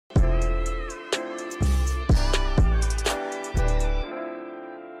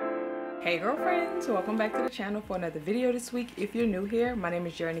Hey girlfriends, welcome back to the channel for another video this week. If you're new here, my name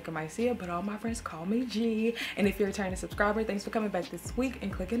is GeranikaMycia, but all my friends call me G. And if you're a returning subscriber, thanks for coming back this week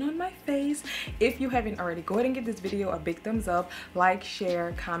and clicking on my face. If you haven't already, go ahead and give this video a big thumbs up, like,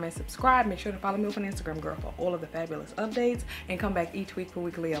 share, comment, subscribe. Make sure to follow me up on Instagram, girl, for all of the fabulous updates, and come back each week for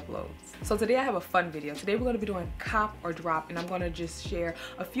weekly uploads. So today I have a fun video. Today we're going to be doing cop or drop, and I'm going to just share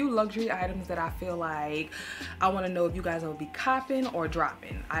a few luxury items that I feel like I want to know if you guys will be copping or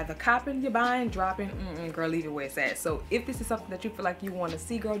dropping. Either copping, you're buying, dropping, girl, leave it where it's at. So if this is something that you feel like you want to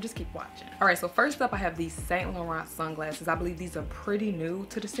see, girl, just keep watching. All right, so first up I have these Saint Laurent sunglasses. I believe these are pretty new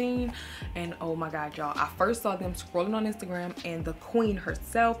to the scene, and oh my god, y'all, I first saw them scrolling on Instagram and the queen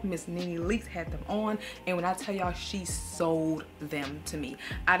herself, Miss Nene Leakes, had them on, and when I tell y'all, she sold them to me.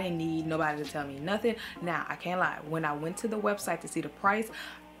 I didn't need nobody to tell me nothing. Now I can't lie, when I went to the website to see the price,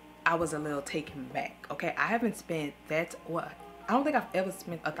 I was a little taken back. Okay, I haven't spent that, what, I don't think I've ever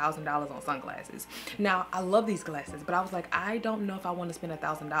spent $1,000 on sunglasses. Now, I love these glasses, but I was like, I don't know if I want to spend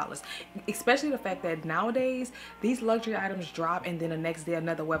 $1,000, especially the fact that nowadays these luxury items drop and then the next day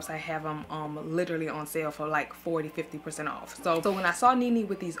another website have them literally on sale for like 40–50% off. So when I saw Nene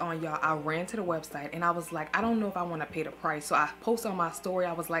with these on, y'all, I ran to the website and I was like, I don't know if I want to pay the price. So I posted on my story,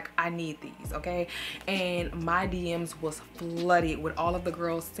 I was like, I need these, okay? And my DMs was flooded with all of the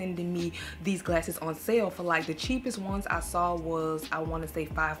girls sending me these glasses on sale for like the cheapest ones I saw was, I want to say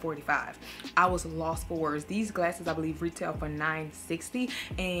 $545. I was lost for words. These glasses I believe retail for $960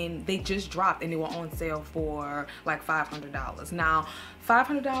 and they just dropped and they were on sale for like $500. Now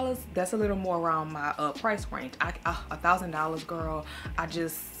 $500, that's a little more around my price range. $1,000, girl, I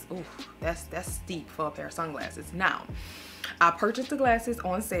just, oof, that's steep for a pair of sunglasses. Now I purchased the glasses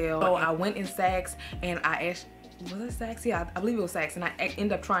on sale, so I went in Saks and I asked, was it Saks? Yeah, I believe it was Saks, and I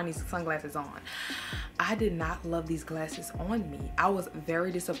ended up trying these sunglasses on. I did not love these glasses on me. I was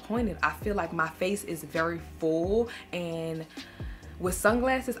very disappointed. I feel like my face is very full, and with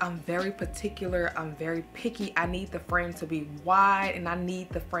sunglasses, I'm very particular, I'm very picky. I need the frame to be wide and I need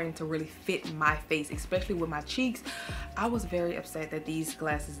the frame to really fit my face, especially with my cheeks. I was very upset that these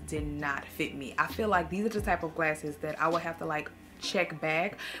glasses did not fit me. I feel like these are the type of glasses that I would have to like check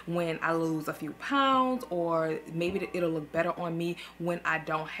back when I lose a few pounds, or maybe it'll look better on me when I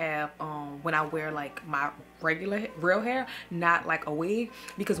don't have when I wear like my regular real hair, not like a wig,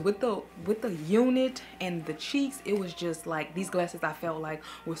 because with the unit and the cheeks, it was just like these glasses I felt like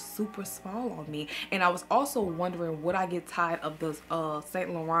were super small on me. And I was also wondering, would I get tired of the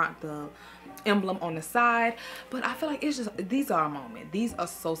Saint Laurent, the emblem on the side? But I feel like it's just, these are a moment. These are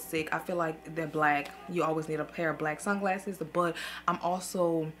so sick. I feel like they're black. You always need a pair of black sunglasses, but I'm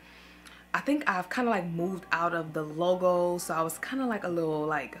also, I think I've kind of like moved out of the logo, so I was kind of like a little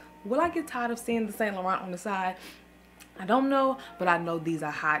like, will I get tired of seeing the Saint Laurent on the side? I don't know, but I know these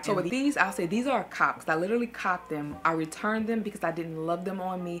are hot. So with these, I'll say these are a cop, because I literally copped them. I returned them because I didn't love them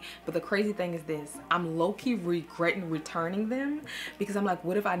on me. But the crazy thing is this, I'm low-key regretting returning them, because I'm like,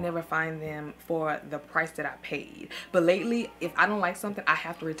 what if I never find them for the price that I paid? But lately, if I don't like something, I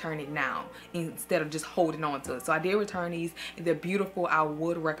have to return it now instead of just holding on to it. So I did return these. They're beautiful. I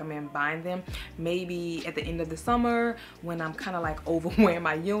would recommend buying them. Maybe at the end of the summer when I'm kind of like over wearing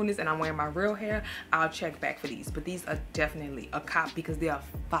my units and I'm wearing my real hair, I'll check back for these. But these are definitely a cop because they are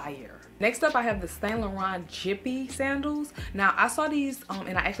fire. Next up, I have the Saint Laurent Jippy sandals. Now I saw these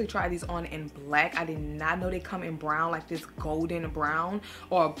and I actually tried these on in black. I did not know they come in brown, like this golden brown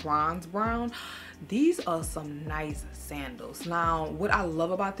or a bronze brown. These are some nice sandals. Now what I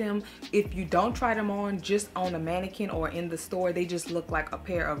love about them, if you don't try them on just on a mannequin or in the store, they just look like a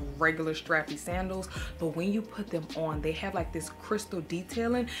pair of regular strappy sandals. But when you put them on, they have like this crystal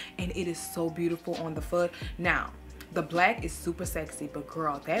detailing and it is so beautiful on the foot. Now the black is super sexy, but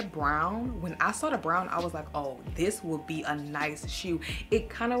girl, that brown, when I saw the brown, I was like, oh, this will be a nice shoe. It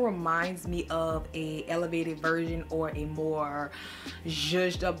kind of reminds me of a elevated version or a more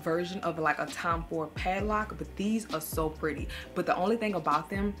zhuzhed up version of like a Tom Ford padlock, but these are so pretty. But the only thing about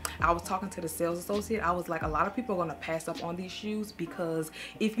them, I was talking to the sales associate, I was like, a lot of people are gonna pass up on these shoes because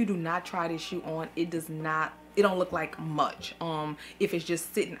if you do not try this shoe on, it don't look like much if it's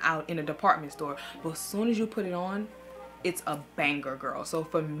just sitting out in a department store. But as soon as you put it on, it's a banger, girl. So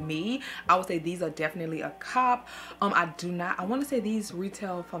for me, I would say these are definitely a cop. I want to say these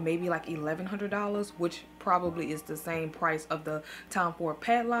retail for maybe like $1,100, which probably is the same price of the Tom Ford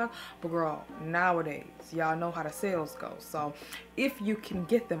padlock, but girl, nowadays y'all know how the sales go. So if you can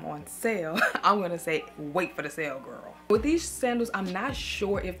get them on sale, I'm gonna say wait for the sale, girl. With these sandals, I'm not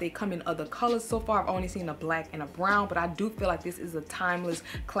sure if they come in other colors. So far I've only seen a black and a brown, but I do feel like this is a timeless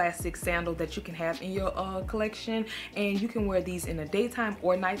classic sandal that you can have in your collection, and you can wear these in the daytime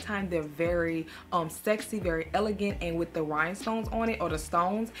or nighttime. They're very sexy, very elegant, and with the rhinestones on it, or the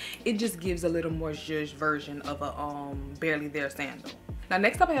stones, it just gives a little more zhuzh version of a barely there sandal. Now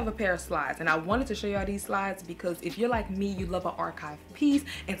next up I have a pair of slides, and I wanted to show y'all these slides because if you're like me, you love an archive piece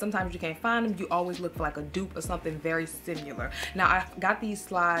and sometimes you can't find them, you always look for like a dupe or something very similar. Now I got these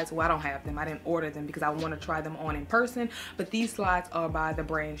slides, well I don't have them, I didn't order them because I want to try them on in person, but these slides are by the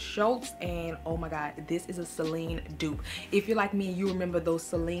brand Schultz, and oh my god, this is a Celine dupe. If you're like me and you remember those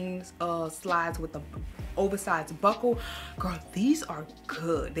Celine slides with the oversized buckle, girl, these are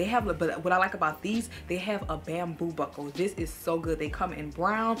good. They have, but what I like about these, they have a bamboo buckle. This is so good. They come in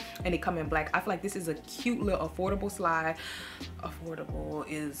brown and they come in black. I feel like this is a cute little affordable slide. Affordable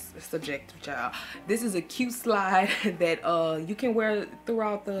is subjective, child. This is a cute slide that you can wear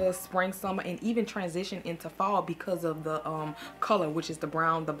throughout the spring, summer, and even transition into fall because of the color, which is the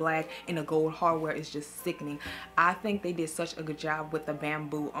brown, the black, and the gold hardware is just sickening. I think they did such a good job with the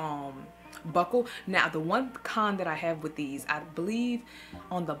bamboo buckle. Now the one con that I have with these, I believe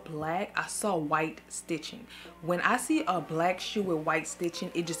on the black I saw white stitching. When I see a black shoe with white stitching,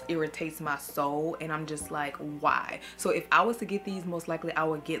 it just irritates my soul, and I'm just like, why? So if I was to get these, most likely I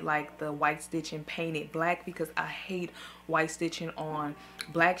would get like the white stitching painted black, because I hate white stitching on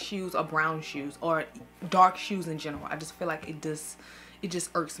black shoes or brown shoes or dark shoes in general. I just feel like it just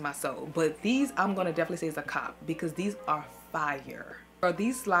irks my soul. But these I'm gonna definitely say is a cop because these are fire. Or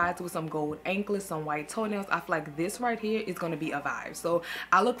these slides with some gold anklets, some white toenails, I feel like this right here is going to be a vibe. So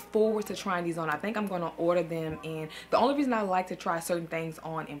I look forward to trying these on. I think I'm going to order them, and the only reason I like to try certain things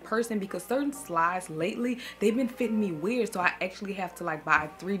on in person, because certain slides lately, they've been fitting me weird, so I actually have to like buy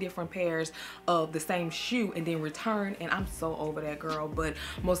 3 different pairs of the same shoe and then return, and I'm so over that, girl. But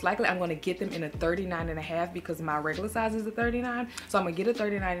most likely I'm going to get them in a 39.5 because my regular size is a 39, so I'm going to get a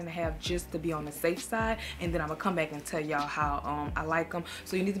 39.5 just to be on the safe side, and then I'm going to come back and tell y'all how I like them.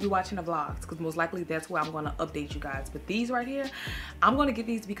 So you need to be watching the vlogs because most likely that's where I'm going to update you guys. But these right here, I'm going to get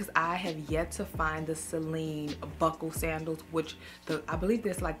these because I have yet to find the Celine buckle sandals, which I believe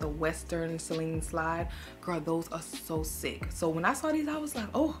there's like the Western Celine slide. Girl, those are so sick. So when I saw these, I was like,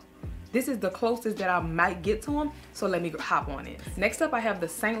 oh, this is the closest that I might get to them, so let me hop on it. Next up, I have the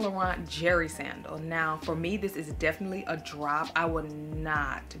Saint Laurent Jerry sandal. Now, for me, this is definitely a drop. I would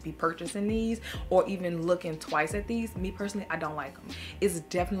not be purchasing these or even looking twice at these. Me personally, I don't like them. It's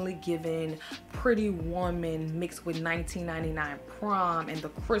definitely giving Pretty Woman mixed with 1999 prom and the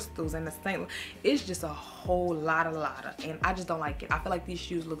crystals and the Saint. It's just a whole lot of, and I just don't like it. I feel like these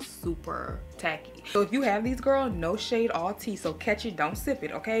shoes look super tacky. So if you have these, girl, no shade, all tea. So catch it, don't sip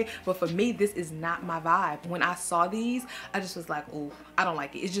it, okay? But for me, this is not my vibe. When I saw these, I just was like, oh, I don't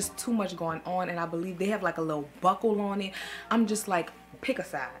like it. It's just too much going on, and I believe they have like a little buckle on it. I'm just like, pick a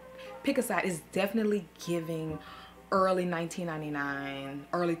side. Pick a side. Is definitely giving early 1999,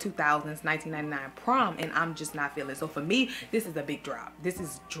 early 2000s, 1999 prom, and I'm just not feeling it. So for me, this is a big drop. This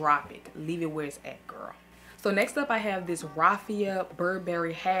is drop it. Leave it where it's at, girl. So next up, I have this raffia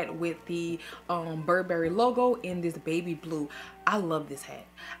Burberry hat with the Burberry logo in this baby blue. I love this hat.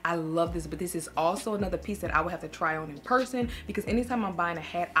 I love this, but this is also another piece that I would have to try on in person, because anytime I'm buying a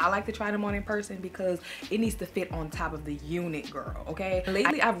hat, I like to try them on in person because it needs to fit on top of the unit, girl, okay?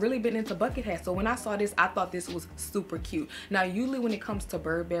 Lately, I've really been into bucket hats, so when I saw this, I thought this was super cute. Now, usually when it comes to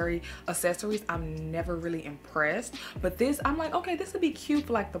Burberry accessories, I'm never really impressed, but this, I'm like, okay, this would be cute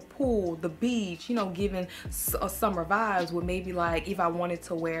for like the pool, the beach, you know, giving a summer vibes with maybe like if I wanted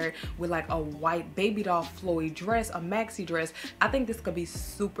to wear it with like a white baby doll flowy dress, a maxi dress. I think this could be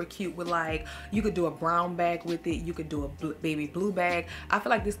super cute with like, you could do a brown bag with it, you could do a baby blue bag. I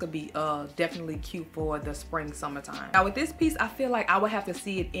feel like this could be definitely cute for the spring, summertime. Now with this piece, I feel like I would have to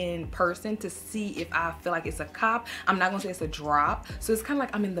see it in person to see if I feel like it's a cop. I'm not gonna say it's a drop, so it's kind of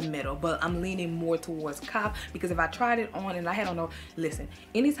like I'm in the middle, but I'm leaning more towards cop, because if I tried it on and I had on a, listen,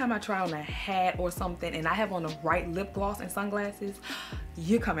 anytime I try on a hat or something and I have on the right lip gloss and sunglasses,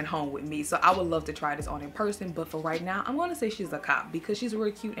 you're coming home with me. So I would love to try this on in person, but for right now, I'm gonna say she's a cop because she's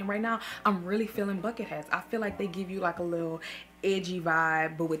really cute, and right now I'm really feeling bucket hats. I feel like they give you like a little edgy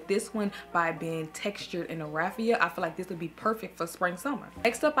vibe, but with this one, by being textured in a raffia, I feel like this would be perfect for spring, summer.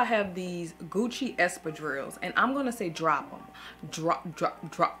 Next up, I have these Gucci espadrilles, and I'm gonna say drop them. Drop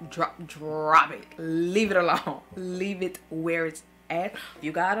it. Leave it alone. Leave it where it's at. If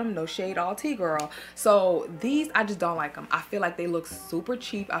you got them, no shade, all tea, girl. So these, I just don't like them. I feel like they look super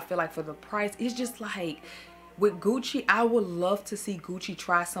cheap. I feel like for the price, it's just like, with Gucci, I would love to see Gucci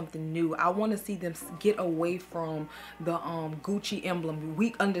try something new. I want to see them get away from the Gucci emblem.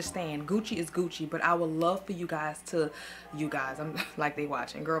 We understand Gucci is Gucci, but I would love for you guys, I'm like they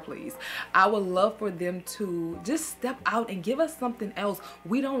watching, girl, please. I would love for them to just step out and give us something else.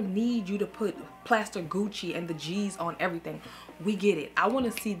 We don't need you to put plaster Gucci and the G's on everything. We get it. I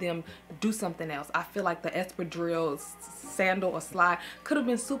want to see them do something else. I feel like the espadrille sandal or slide could have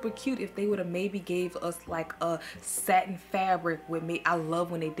been super cute if they would have maybe gave us like a satin fabric with me. I love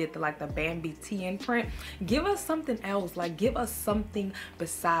when they did the Bambi TN print. Give us something else. Like, give us something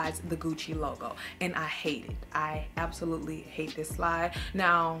besides the Gucci logo. And I hate it. I absolutely hate this slide.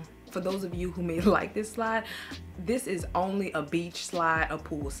 Now, for those of you who may like this slide, this is only a beach slide, a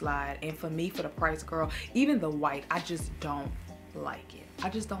pool slide. And for me, for the price, girl, even the white, I just don't like it. I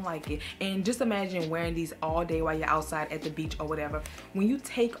just don't like it. And just imagine wearing these all day while you're outside at the beach or whatever. When you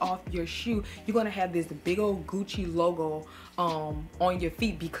take off your shoe, you're gonna have this big old Gucci logo on your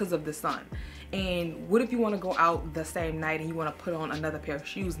feet because of the sun. And what if you want to go out the same night and you want to put on another pair of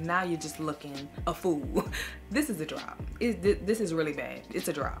shoes? Now you're just looking a fool. This is a drop. This is really bad. It's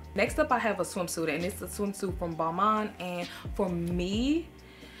a drop. Next up, I have a swimsuit, and it's a swimsuit from Balmain. And for me,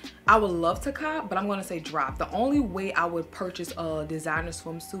 I would love to cop, but I'm gonna say drop. The only way I would purchase a designer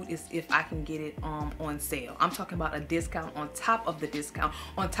swimsuit is if I can get it on sale. I'm talking about a discount on top of the discount,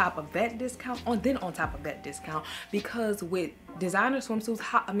 on top of that discount, then on top of that discount. Because with designer swimsuits,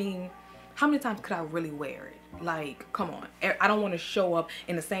 how many times could I really wear it? Like, come on. I don't want to show up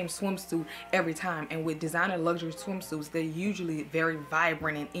in the same swimsuit every time. And with designer luxury swimsuits, they're usually very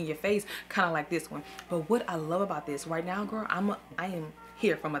vibrant and in your face, kind of like this one. But what I love about this right now, girl, I am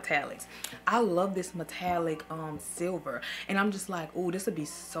here for metallics. I love this metallic silver, and I'm just like, oh, this would be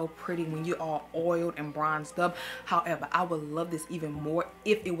so pretty when you're all oiled and bronzed up. However, I would love this even more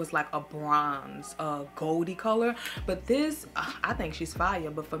if it was like a bronze goldy color. But this, I think she's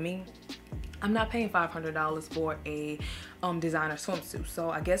fire. But for me, I'm not paying $500 for a designer swimsuit. So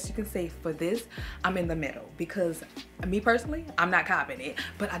I guess you can say for this, I'm in the middle, because me personally, I'm not copping it,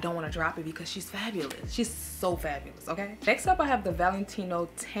 but I don't want to drop it because she's fabulous. She's so fabulous, okay? Next up, I have the Valentino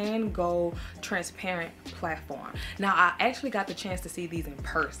Tango transparent platform. Now, I actually got the chance to see these in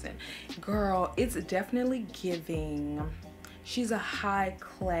person. Girl, it's definitely giving... She's a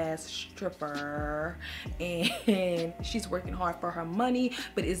high-class stripper and she's working hard for her money,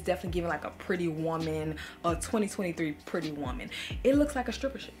 but it's definitely giving like a pretty woman, a 2023 pretty woman. It looks like a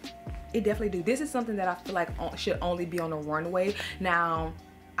stripper shoe. It definitely do. This is something that I feel like should only be on a runway. Now,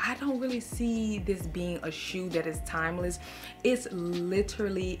 I don't really see this being a shoe that is timeless. It's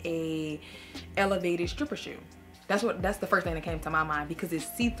literally a elevated stripper shoe. That's the first thing that came to my mind, because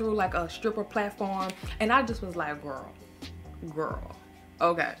it's see-through like a stripper platform, and I just was like, girl,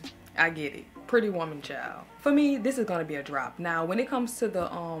 okay, I get it. Pretty woman, child. For me, this is gonna be a drop. Now, when it comes to the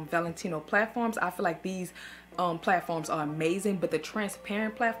Valentino platforms, I feel like these platforms are amazing, but the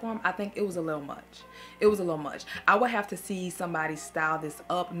transparent platform, I think it was a little much. It was a little much. I would have to see somebody style this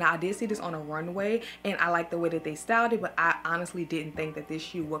up. Now, I did see this on a runway, and I like the way that they styled it, but I honestly didn't think that this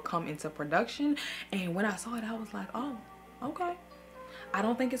shoe would come into production. And when I saw it, I was like, oh, okay. I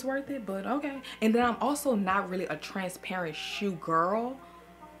don't think it's worth it, but okay. And then I'm also not really a transparent shoe girl.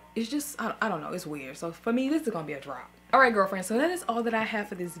 It's just, I don't know, it's weird. So for me, this is gonna be a drop. Alright, girlfriends, so that is all that I have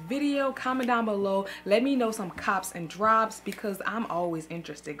for this video. Comment down below, let me know some cops and drops, because I'm always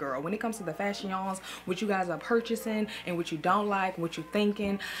interested, girl. When it comes to the fashions, what you guys are purchasing and what you don't like, what you're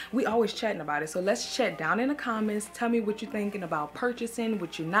thinking, we always chatting about it. So let's chat down in the comments. Tell me what you're thinking about purchasing,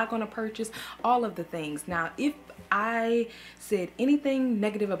 what you're not going to purchase, all of the things. Now, if I said anything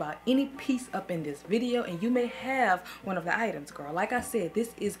negative about any piece up in this video, and you may have one of the items, girl, like I said,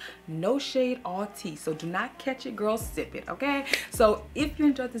 this is no shade, all tea. So do not catch it, girl, sip it, okay? So if you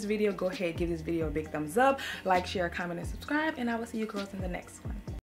enjoyed this video, go ahead, give this video a big thumbs up, like, share, comment, and subscribe, and I will see you girls in the next one.